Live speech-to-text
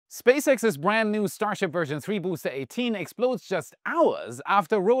SpaceX's brand new Starship version 3 booster 18 explodes just hours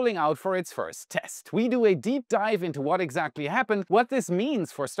after rolling out for its first test. We do a deep dive into what exactly happened, what this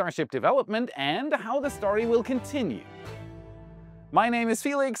means for Starship development, and how the story will continue. My name is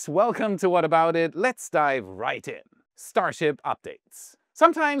Felix, welcome to What About It. Let's dive right in. Starship updates.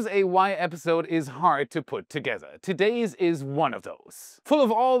 Sometimes a why episode is hard to put together. Today's is one of those. Full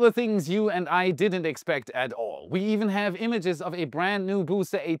of all the things you and I didn't expect at all. We even have images of a brand new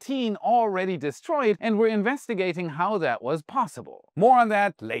Booster 18 already destroyed, and we're investigating how that was possible. More on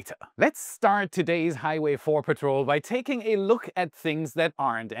that later. Let's start today's Highway 4 patrol by taking a look at things that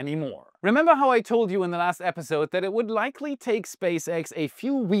aren't anymore. Remember how I told you in the last episode that it would likely take SpaceX a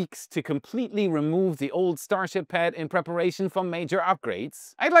few weeks to completely remove the old Starship pad in preparation for major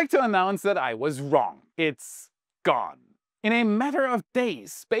upgrades? I'd like to announce that I was wrong. It's gone. In a matter of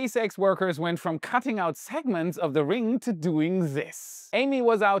days, SpaceX workers went from cutting out segments of the ring to doing this. Amy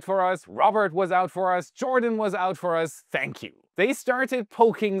was out for us, Robert was out for us, Jordan was out for us, thank you. They started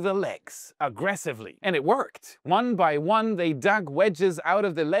poking the legs aggressively, and it worked. One by one, they dug wedges out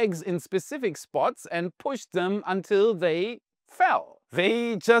of the legs in specific spots and pushed them until they fell.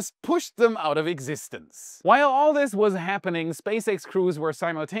 They just pushed them out of existence. While all this was happening, SpaceX crews were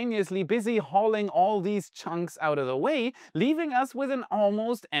simultaneously busy hauling all these chunks out of the way, leaving us with an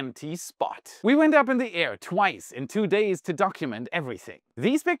almost empty spot. We went up in the air twice in 2 days to document everything.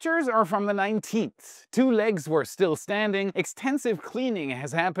 These pictures are from the 19th. 2 legs were still standing. Extensive cleaning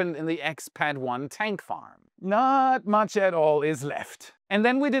has happened in the X-Pad 1 tank farm. Not much at all is left. And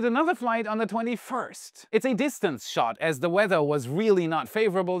then we did another flight on the 21st. It's a distance shot as the weather was really not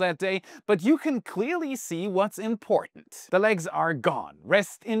favorable that day, but you can clearly see what's important. The legs are gone.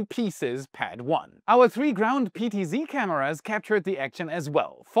 Rest in pieces, Pad 1. Our 3 ground PTZ cameras captured the action as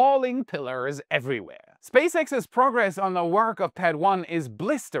well, falling pillars everywhere. SpaceX's progress on the work of Pad 1 is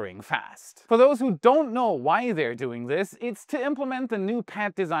blistering fast. For those who don't know why they're doing this, it's to implement the new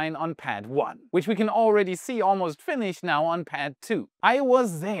pad design on Pad 1, which we can already see almost finished now on Pad 2. I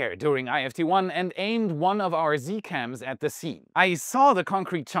was there during IFT1 and aimed one of our Z-cams at the scene. I saw the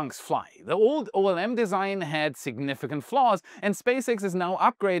concrete chunks fly. The old OLM design had significant flaws, and SpaceX is now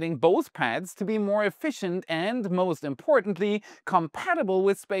upgrading both pads to be more efficient and, most importantly, compatible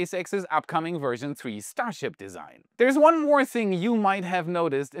with SpaceX's upcoming version 3 Starship design. There's one more thing you might have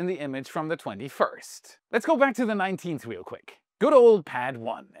noticed in the image from the 21st. Let's go back to the 19th real quick. Good old Pad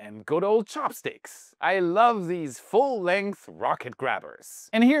 1 and good old chopsticks. I love these full-length rocket grabbers.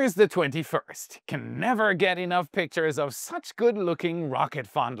 And here's the 21st. Can never get enough pictures of such good-looking rocket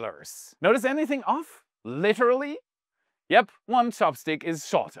fondlers. Notice anything off? Literally? Yep, one chopstick is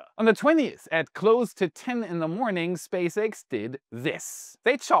shorter. On the 20th, at close to 10 in the morning, SpaceX did this.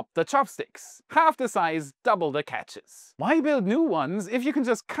 They chopped the chopsticks. Half the size, double the catches. Why build new ones if you can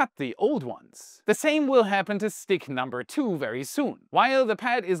just cut the old ones? The same will happen to stick number 2 very soon. While the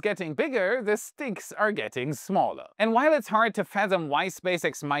pad is getting bigger, the sticks are getting smaller. And while it's hard to fathom why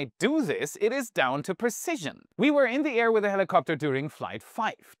SpaceX might do this, it is down to precision. We were in the air with a helicopter during Flight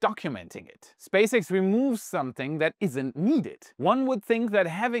 5, documenting it. SpaceX removes something that isn't needed. One would think that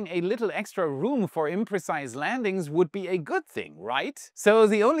having a little extra room for imprecise landings would be a good thing, right? So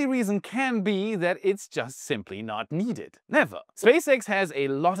the only reason can be that it's just simply not needed. Never. SpaceX has a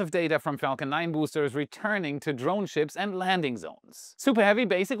lot of data from Falcon 9 boosters returning to drone ships and landing zones. Super Heavy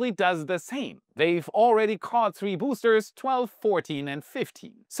basically does the same. They've already caught 3 boosters, 12, 14, and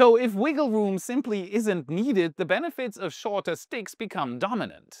 15. So if wiggle room simply isn't needed, the benefits of shorter sticks become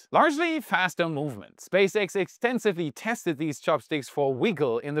dominant. Largely faster movement. SpaceX extensively tested these chopsticks for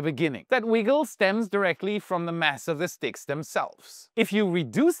wiggle in the beginning. That wiggle stems directly from the mass of the sticks themselves. If you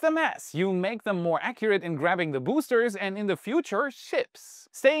reduce the mass, you make them more accurate in grabbing the boosters and in the future, ships.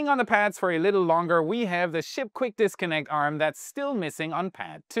 Staying on the pads for a little longer, we have the ship quick disconnect arm that's still missing on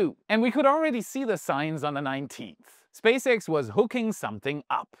Pad 2. And we could already see the signs on the 19th. SpaceX was hooking something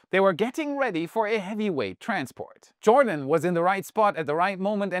up. They were getting ready for a heavyweight transport. Jordan was in the right spot at the right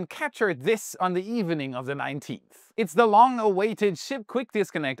moment and captured this on the evening of the 19th. It's the long-awaited ship quick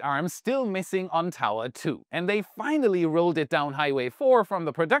disconnect arm still missing on Tower 2. And they finally rolled it down Highway 4 from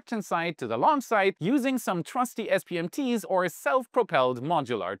the production site to the launch site using some trusty SPMTs or self-propelled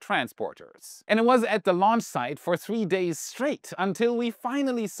modular transporters. And it was at the launch site for 3 days straight until we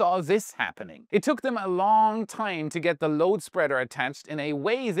finally saw this happening. It took them a long time to get the load spreader attached in a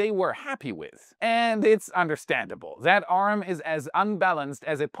way they were happy with. And it's understandable. That arm is as unbalanced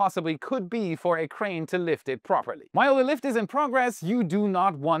as it possibly could be for a crane to lift it properly. While the lift is in progress, you do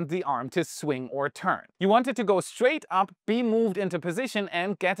not want the arm to swing or turn. You want it to go straight up, be moved into position,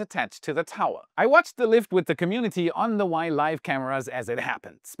 and get attached to the tower. I watched the lift with the community on the Y live cameras as it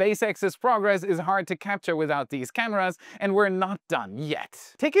happened. SpaceX's progress is hard to capture without these cameras, and we're not done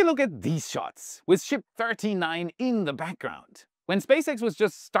yet. Take a look at these shots, with Ship 39 in the background. When SpaceX was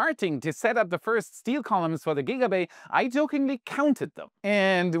just starting to set up the first steel columns for the Gigabay, I jokingly counted them.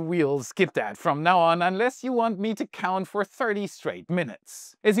 And we'll skip that from now on unless you want me to count for 30 straight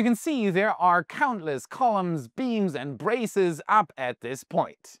minutes. As you can see, there are countless columns, beams, and braces up at this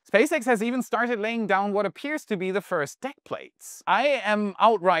point. SpaceX has even started laying down what appears to be the first deck plates. I am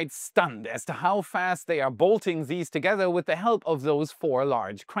outright stunned as to how fast they are bolting these together with the help of those 4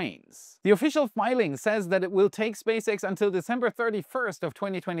 large cranes. The official filing says that it will take SpaceX until December 31st of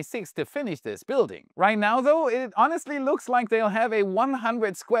 2026 to finish this building. Right now though, it honestly looks like they'll have a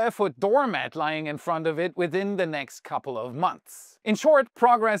 100 square foot doormat lying in front of it within the next couple of months. In short,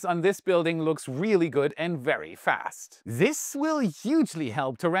 progress on this building looks really good and very fast. This will hugely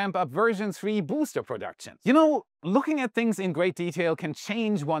help to ramp up version 3 booster production. You know, looking at things in great detail can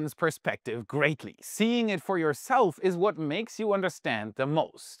change one's perspective greatly. Seeing it for yourself is what makes you understand the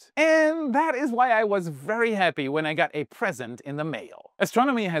most. And that is why I was very happy when I got a present in the mail.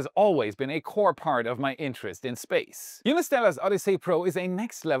 Astronomy has always been a core part of my interest in space. Unistellar's Odyssey Pro is a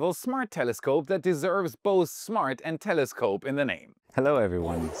next-level smart telescope that deserves both smart and telescope in the name. Hello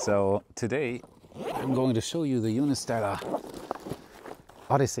everyone, so today I'm going to show you the Unistellar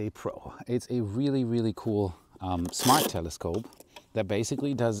Odyssey Pro. It's a really cool smart telescope that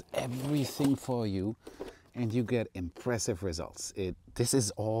basically does everything for you and you get impressive results. This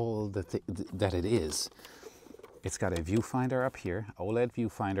is all that it is. It's got a viewfinder up here, OLED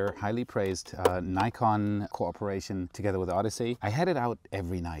viewfinder, highly praised, Nikon cooperation together with Odyssey. I had it out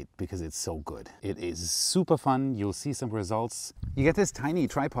every night because it's so good. It is super fun, you'll see some results. You get this tiny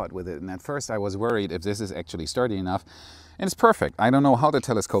tripod with it, and at first I was worried if this is actually sturdy enough, and it's perfect. I don't know how the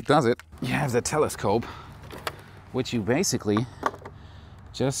telescope does it. You have the telescope, which you basically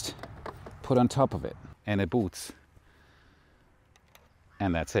just put on top of it, and it boots.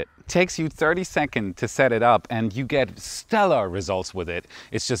 And that's it. Takes you 30 seconds to set it up and you get stellar results with it.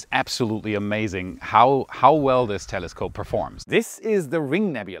 It's just absolutely amazing how well this telescope performs. This is the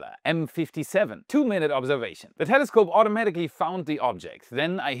Ring Nebula M57, 2-minute observation. The telescope automatically found the object.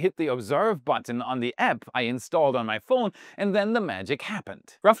 Then I hit the observe button on the app I installed on my phone, and then the magic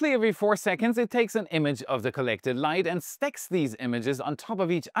happened. Roughly every 4 seconds it takes an image of the collected light and stacks these images on top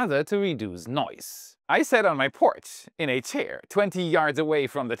of each other to reduce noise. I sat on my porch, in a chair, 20 yards away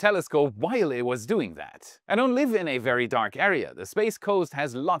from the telescope while it was doing that. I don't live in a very dark area. The Space Coast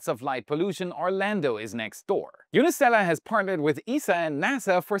has lots of light pollution. Orlando is next door. Unistellar has partnered with ESA and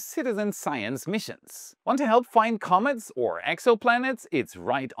NASA for citizen science missions. Want to help find comets or exoplanets? It's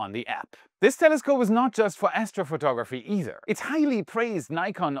right on the app. This telescope is not just for astrophotography either. Its highly praised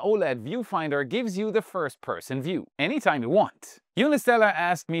Nikon OLED viewfinder gives you the first-person view, anytime you want. Unistellar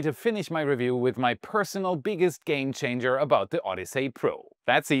asked me to finish my review with my personal biggest game changer about the Odyssey Pro.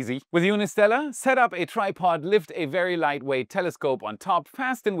 That's easy. With Unistellar, set up a tripod, lift a very lightweight telescope on top,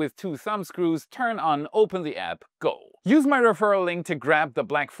 fasten with 2 thumb screws, turn on, open the app, go. Use my referral link to grab the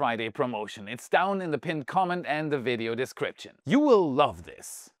Black Friday promotion. It's down in the pinned comment and the video description. You will love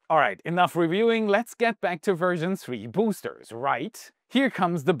this. Alright, enough reviewing, let's get back to version 3 boosters, right? Here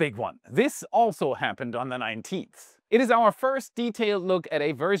comes the big one. This also happened on the 19th. It is our first detailed look at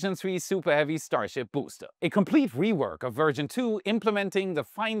a version 3 Super Heavy Starship booster. A complete rework of version 2 implementing the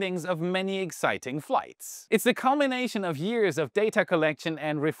findings of many exciting flights. It's the culmination of years of data collection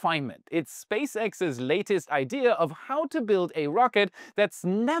and refinement. It's SpaceX's latest idea of how to build a rocket that's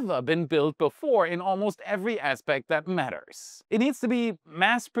never been built before in almost every aspect that matters. It needs to be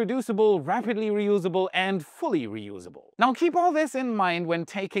mass-producible, rapidly reusable, and fully reusable. Now keep all this in mind when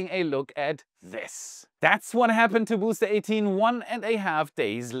taking a look at this. That's what happened to Booster 18 1.5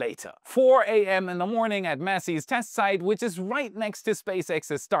 days later. 4 a.m. in the morning at Massey's test site, which is right next to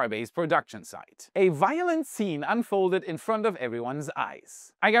SpaceX's Starbase production site. A violent scene unfolded in front of everyone's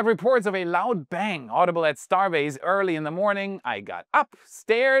eyes. I got reports of a loud bang audible at Starbase early in the morning. I got up,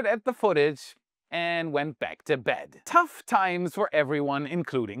 stared at the footage, and went back to bed. Tough times for everyone,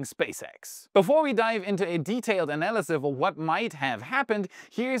 including SpaceX. Before we dive into a detailed analysis of what might have happened,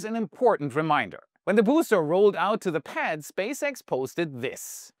 here's an important reminder. When the booster rolled out to the pad, SpaceX posted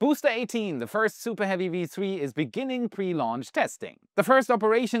this. Booster 18, the first Super Heavy V3, is beginning pre-launch testing. The first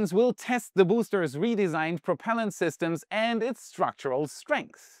operations will test the booster's redesigned propellant systems and its structural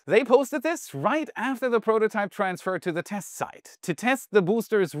strength. They posted this right after the prototype transfer to the test site to test the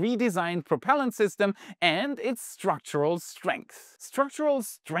booster's redesigned propellant system and its structural strength. Structural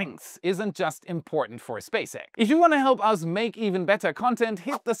strength isn't just important for SpaceX. If you want to help us make even better content,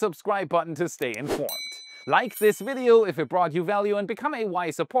 hit the subscribe button to stay informed. Like this video if it brought you value and become a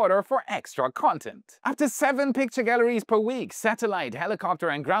Y supporter for extra content. Up to 7 picture galleries per week, satellite, helicopter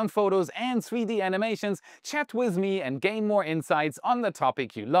and ground photos and 3D animations. Chat with me and gain more insights on the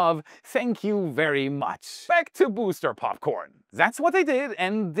topic you love. Thank you very much. Back to booster popcorn. That's what they did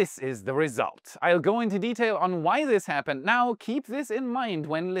and this is the result. I'll go into detail on why this happened now. Keep this in mind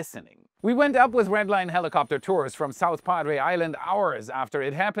when listening. We went up with Redline helicopter tours from South Padre Island hours after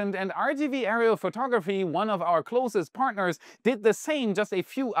it happened, and RGV Aerial Photography, one of our closest partners, did the same just a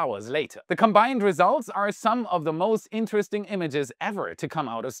few hours later. The combined results are some of the most interesting images ever to come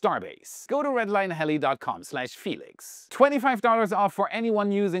out of Starbase. Go to redlineheli.com/Felix. $25 off for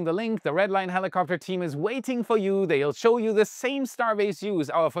anyone using the link. The Redline helicopter team is waiting for you. They'll show you the same Starbase views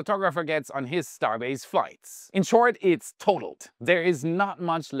our photographer gets on his Starbase flights. In short, it's totaled. There is not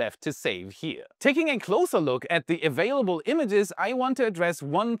much left to say here. Taking a closer look at the available images, I want to address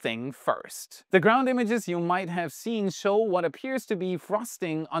one thing first. The ground images you might have seen show what appears to be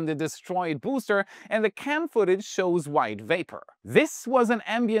frosting on the destroyed booster, and the cam footage shows white vapor. This was an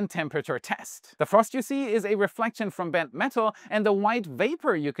ambient temperature test. The frost you see is a reflection from bent metal, and the white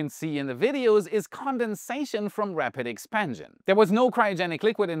vapor you can see in the videos is condensation from rapid expansion. There was no cryogenic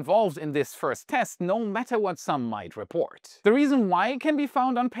liquid involved in this first test, no matter what some might report. The reason why can be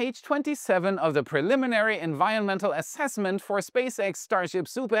found on page 27 of the preliminary environmental assessment for SpaceX Starship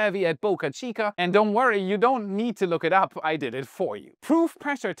Super Heavy at Boca Chica, and don't worry, you don't need to look it up, I did it for you. Proof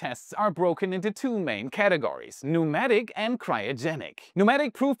pressure tests are broken into 2 main categories, pneumatic and cryogenic.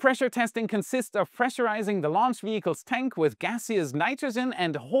 Pneumatic proof pressure testing consists of pressurizing the launch vehicle's tank with gaseous nitrogen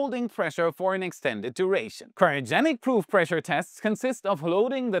and holding pressure for an extended duration. Cryogenic proof pressure tests consist of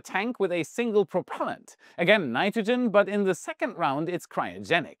loading the tank with a single propellant, again nitrogen, but in the second round it's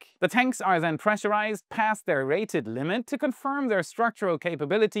cryogenic. The tanks are then pressurized past their rated limit to confirm their structural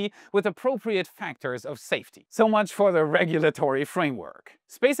capability with appropriate factors of safety. So much for the regulatory framework.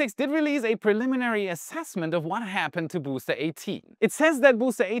 SpaceX did release a preliminary assessment of what happened to Booster 18. It says that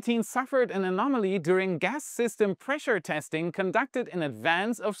Booster 18 suffered an anomaly during gas system pressure testing conducted in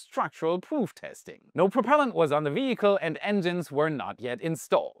advance of structural proof testing. No propellant was on the vehicle and engines were not yet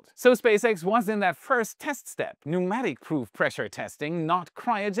installed. So SpaceX was in that first test step, pneumatic proof pressure testing, not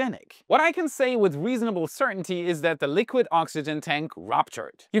cryogenic. What I can say with reasonable certainty is that the liquid oxygen tank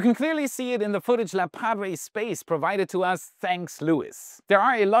ruptured. You can clearly see it in the footage La Padre Space provided to us, thanks Lewis. There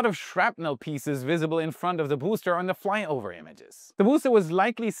are a lot of shrapnel pieces visible in front of the booster on the flyover images. The booster was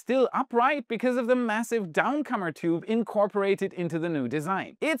likely still upright because of the massive downcomer tube incorporated into the new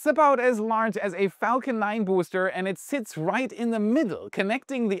design. It's about as large as a Falcon 9 booster and it sits right in the middle,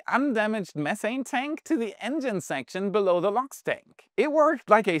 connecting the undamaged methane tank to the engine section below the LOX tank. It worked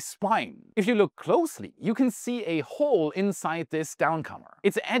like a spine. If you look closely, you can see a hole inside this downcomer.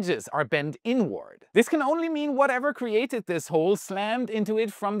 Its edges are bent inward. This can only mean whatever created this hole slammed into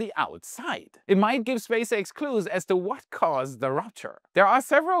it from the outside. It might give SpaceX clues as to what caused the rupture. There are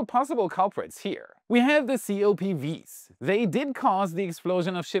several possible culprits here. We have the COPVs. They did cause the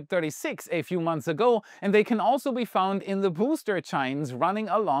explosion of Ship 36 a few months ago, and they can also be found in the booster chines running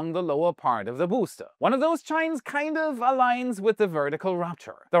along the lower part of the booster. One of those chines kind of aligns with the vertical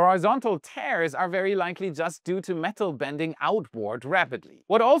rupture. The horizontal tears are very likely just due to metal bending outward rapidly.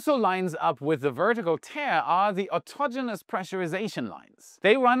 What also lines up with the vertical tear are the autogenous pressurization lines.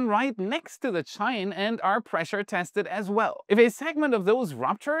 They run right next to the chine and are pressure tested as well. If a segment of those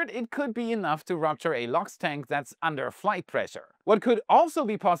ruptured, it could be enough to rupture a LOX tank that's under flight pressure. What could also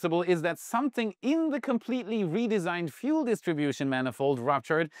be possible is that something in the completely redesigned fuel distribution manifold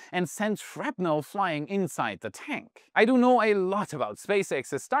ruptured and sent shrapnel flying inside the tank. I do know a lot about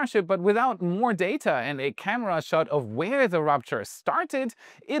SpaceX's Starship, but without more data and a camera shot of where the rupture started,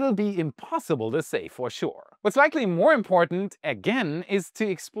 it'll be impossible to say for sure. What's likely more important, again, is to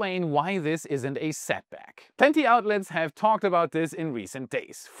explain why this isn't a setback. Plenty outlets have talked about this in recent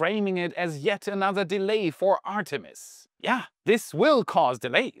days, framing it as yet another delay for Artemis. Yeah, This will cause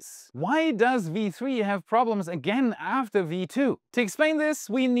delays. Why does V3 have problems again after V2? To explain this,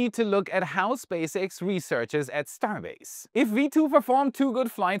 we need to look at how SpaceX researches at Starbase. If V2 performed 2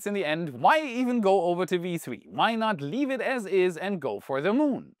 good flights in the end, why even go over to V3? Why not leave it as is and go for the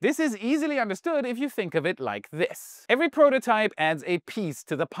moon? This is easily understood if you think of it like this. Every prototype adds a piece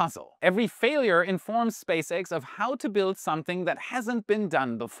to the puzzle. Every failure informs SpaceX of how to build something that hasn't been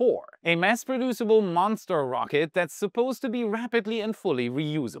done before. A mass-producible monster rocket that's supposed to be rapidly and fully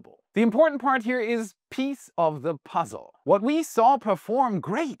reusable. The important part here is piece of the puzzle. What we saw perform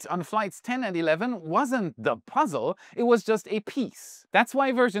great on flights 10 and 11 wasn't the puzzle, it was just a piece. That's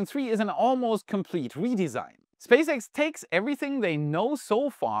why version 3 is an almost complete redesign. SpaceX takes everything they know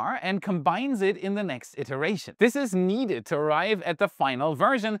so far and combines it in the next iteration. This is needed to arrive at the final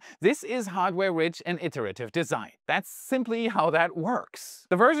version. This is hardware-rich and iterative design. That's simply how that works.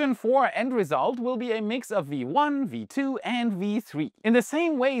 The version 4 end result will be a mix of V1, V2, and V3. In the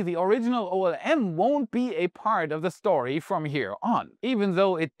same way, the original OLM won't be a part of the story from here on, even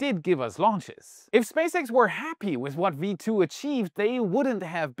though it did give us launches. If SpaceX were happy with what V2 achieved, they wouldn't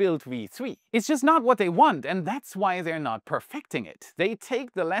have built V3. It's just not what they want, and that's why they're not perfecting it. They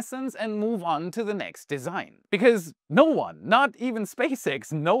take the lessons and move on to the next design. Because no one, not even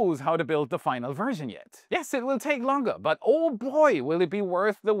SpaceX, knows how to build the final version yet. Yes, it will take longer, but oh boy, will it be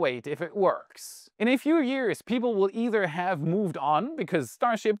worth the wait if it works. In a few years, people will either have moved on because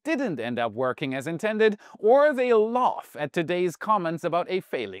Starship didn't end up working as intended, or they'll laugh at today's comments about a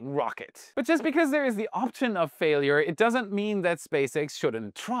failing rocket. But just because there is the option of failure, it doesn't mean that SpaceX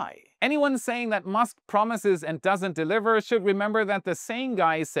shouldn't try. Anyone saying that Musk promises and doesn't deliver should remember that the same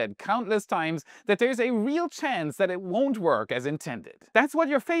guy said countless times that there's a real chance that it won't work as intended. That's what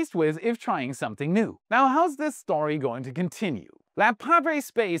you're faced with if trying something new. Now, how's this story going to continue? La Padre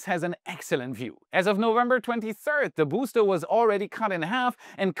Space has an excellent view. As of November 23rd, the booster was already cut in half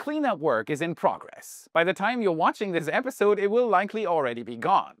and cleanup work is in progress. By the time you're watching this episode, it will likely already be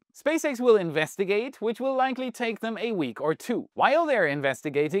gone. SpaceX will investigate, which will likely take them a week or two. While they're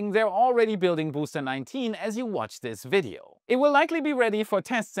investigating, they're already building Booster 19 as you watch this video. It will likely be ready for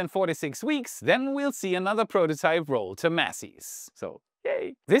tests in 4 to 6 weeks, then we'll see another prototype roll to masses. So,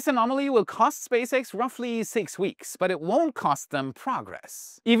 yay! This anomaly will cost SpaceX roughly 6 weeks, but it won't cost them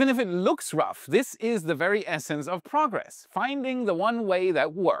progress. Even if it looks rough, this is the very essence of progress, finding the one way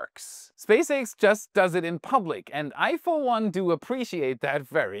that works. SpaceX just does it in public, and I for one do appreciate that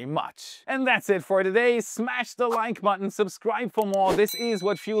very much. And that's it for today. Smash the like button, subscribe for more. This is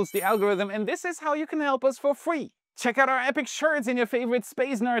what fuels the algorithm, and this is how you can help us for free. Check out our epic shirts in your favorite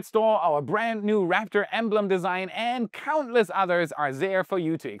Space Nerd store, our brand new Raptor emblem design, and countless others are there for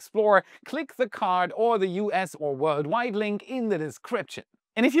you to explore. Click the card or the US or worldwide link in the description.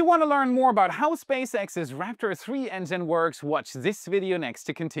 And if you want to learn more about how SpaceX's Raptor 3 engine works, watch this video next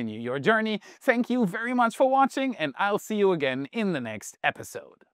to continue your journey. Thank you very much for watching, and I'll see you again in the next episode.